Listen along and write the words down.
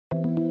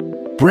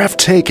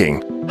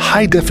breathtaking,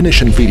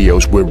 high-definition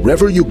videos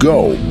wherever you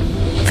go.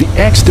 The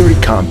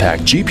X30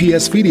 compact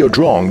GPS video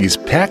drone is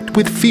packed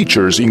with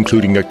features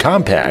including a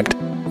compact,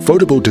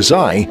 foldable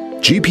design,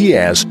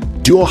 GPS,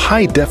 dual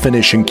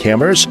high-definition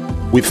cameras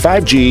with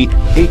 5G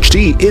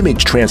HD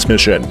image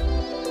transmission.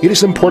 It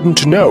is important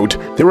to note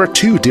there are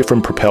two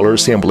different propeller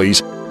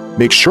assemblies.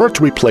 Make sure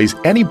to replace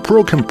any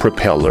broken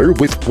propeller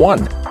with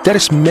one that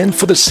is meant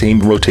for the same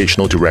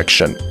rotational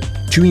direction.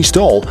 To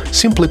install,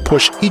 simply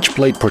push each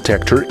blade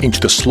protector into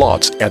the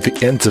slots at the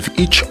ends of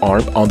each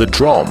arm on the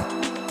drone.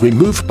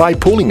 Remove by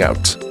pulling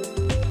out.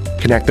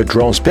 Connect the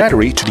drone's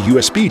battery to the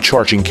USB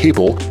charging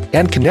cable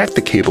and connect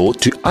the cable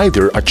to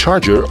either a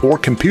charger or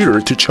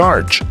computer to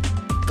charge.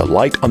 The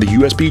light on the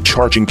USB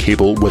charging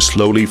cable will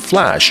slowly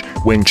flash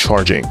when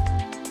charging.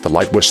 The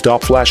light will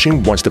stop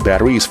flashing once the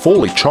battery is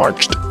fully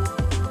charged.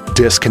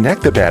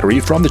 Disconnect the battery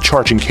from the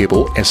charging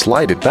cable and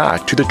slide it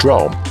back to the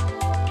drone.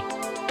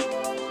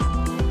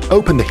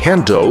 Open the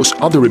handles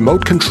on the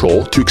remote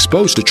control to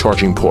expose the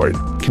charging port.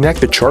 Connect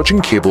the charging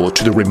cable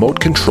to the remote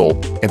control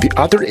and the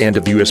other end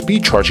of the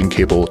USB charging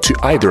cable to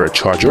either a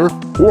charger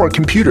or a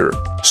computer.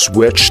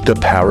 Switch the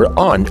power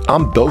on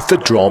both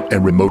the drone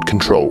and remote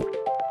control.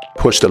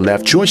 Push the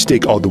left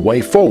joystick all the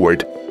way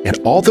forward and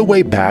all the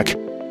way back.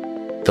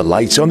 The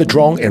lights on the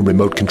drone and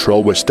remote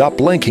control will stop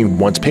blinking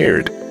once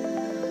paired.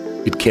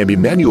 It can be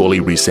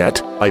manually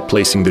reset by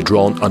placing the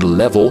drone on a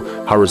level,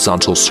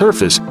 horizontal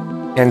surface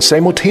and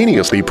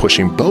simultaneously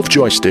pushing both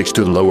joysticks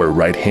to the lower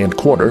right-hand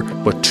corner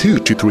for 2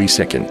 to 3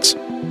 seconds.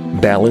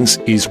 Balance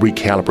is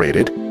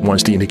recalibrated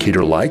once the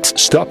indicator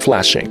lights stop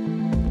flashing.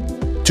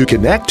 To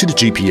connect to the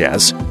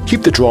GPS,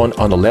 keep the drone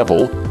on a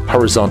level,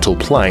 horizontal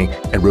plane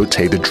and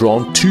rotate the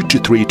drone 2 to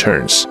 3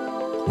 turns.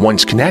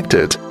 Once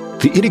connected,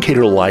 the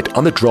indicator light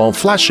on the drone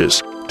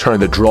flashes. Turn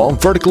the drone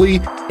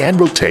vertically and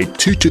rotate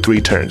 2 to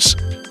 3 turns.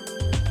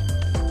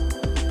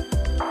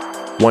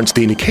 Once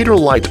the indicator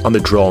light on the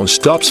drone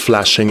stops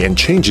flashing and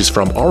changes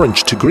from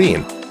orange to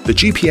green, the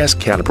GPS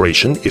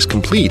calibration is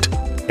complete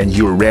and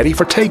you are ready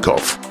for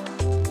takeoff.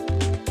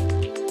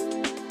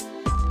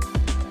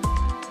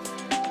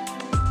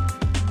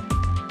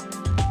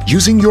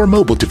 Using your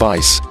mobile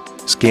device,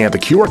 scan the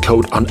QR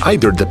code on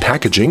either the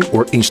packaging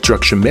or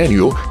instruction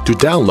manual to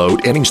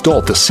download and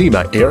install the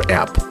Syma Air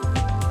app.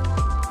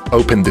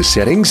 Open the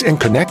settings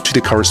and connect to the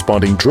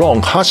corresponding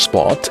drone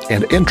hotspot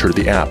and enter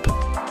the app.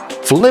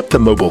 Flip the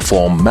mobile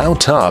phone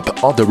mount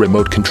up on the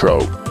remote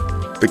control.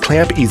 The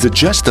clamp is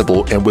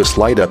adjustable and will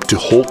slide up to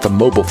hold the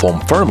mobile phone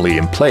firmly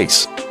in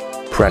place.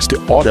 Press the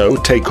auto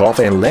takeoff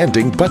and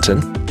landing button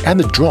and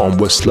the drone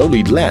will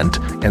slowly land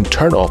and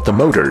turn off the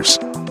motors.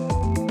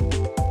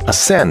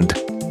 Ascend.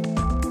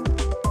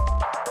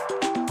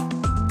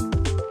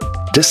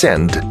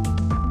 Descend.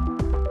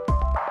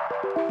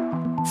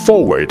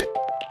 Forward.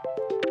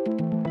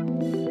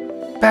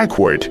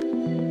 Backward.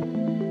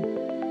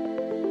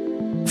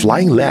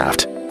 Flying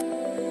left.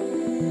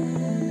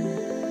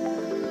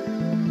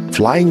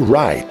 Flying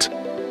right.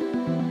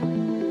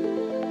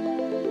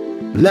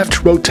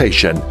 Left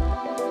rotation.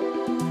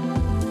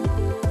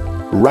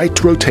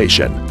 Right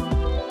rotation.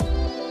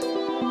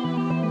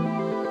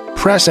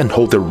 Press and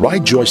hold the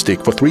right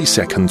joystick for 3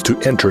 seconds to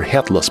enter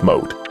headless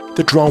mode.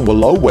 The drone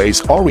will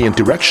always orient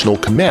directional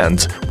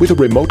commands with a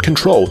remote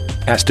control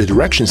as the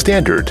direction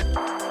standard.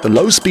 The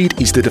low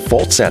speed is the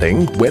default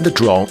setting when the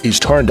drone is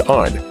turned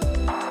on.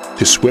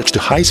 To switch to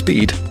high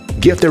speed,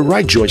 give the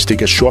right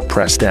joystick a short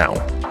press down.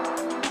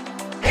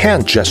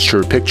 Hand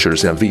gesture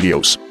pictures and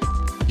videos.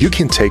 You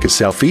can take a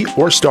selfie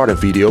or start a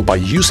video by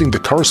using the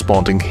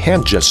corresponding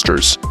hand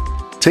gestures.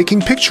 Taking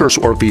pictures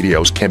or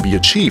videos can be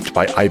achieved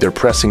by either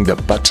pressing the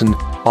button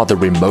on the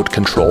remote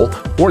control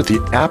or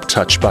the app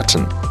touch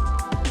button.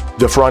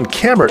 The front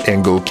camera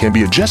angle can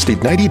be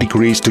adjusted 90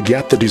 degrees to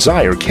get the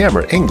desired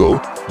camera angle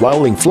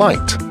while in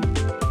flight.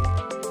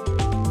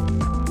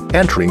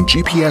 Entering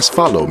GPS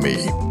Follow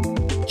Me.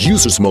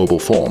 User's mobile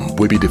phone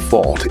will be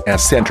default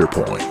as center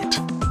point.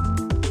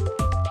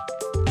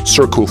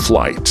 Circle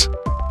flight.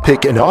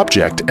 Pick an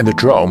object and the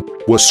drone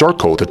will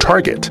circle the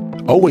target,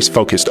 always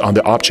focused on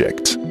the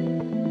object.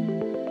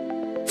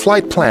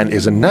 Flight plan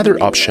is another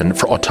option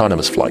for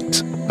autonomous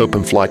flight.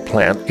 Open flight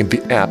plan in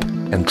the app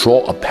and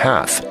draw a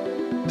path.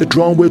 The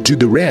drone will do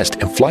the rest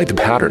and fly the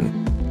pattern.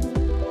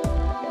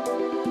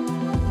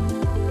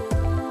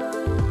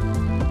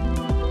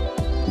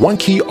 One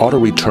key auto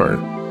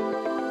return.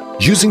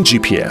 Using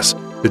GPS,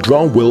 the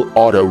drone will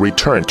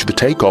auto-return to the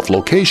takeoff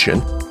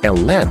location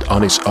and land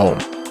on its own.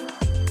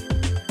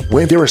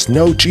 When there is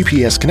no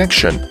GPS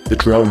connection, the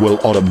drone will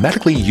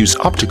automatically use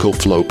optical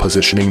flow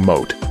positioning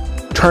mode.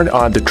 Turn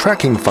on the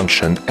tracking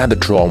function and the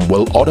drone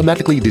will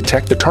automatically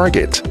detect the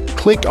target.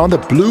 Click on the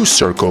blue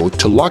circle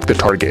to lock the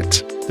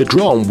target. The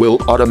drone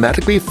will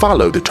automatically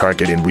follow the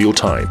target in real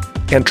time.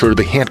 Enter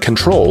the hand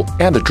control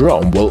and the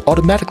drone will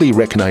automatically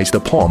recognize the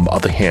palm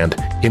of the hand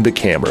in the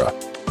camera.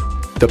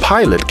 The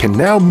pilot can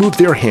now move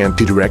their hand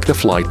to direct the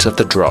flight of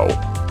the drone.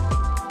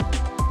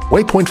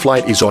 Waypoint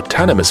flight is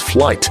autonomous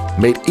flight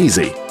made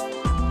easy.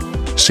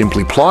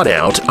 Simply plot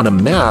out on a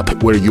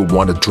map where you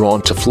want a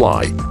drone to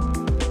fly.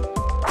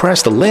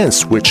 Press the lens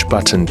switch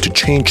button to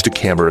change the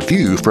camera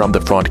view from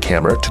the front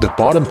camera to the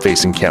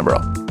bottom-facing camera.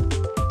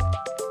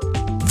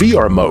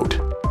 VR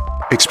mode.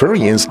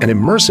 Experience an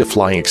immersive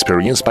flying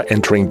experience by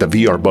entering the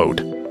VR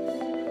mode.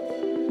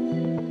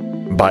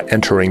 By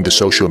entering the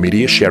social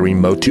media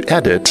sharing mode to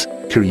edit,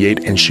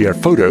 create and share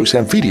photos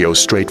and videos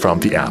straight from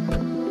the app.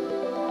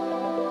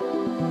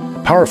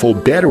 Powerful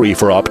battery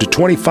for up to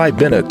 25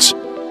 minutes,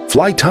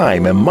 flight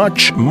time and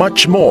much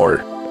more.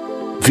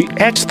 The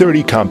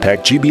X30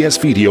 compact GPS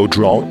video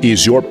drone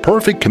is your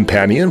perfect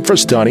companion for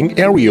stunning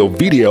aerial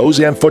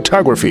videos and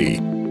photography.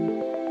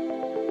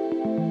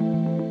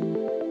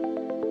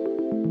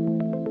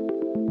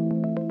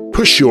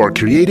 Push your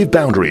creative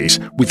boundaries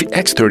with the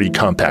X30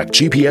 compact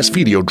GPS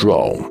video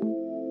drone.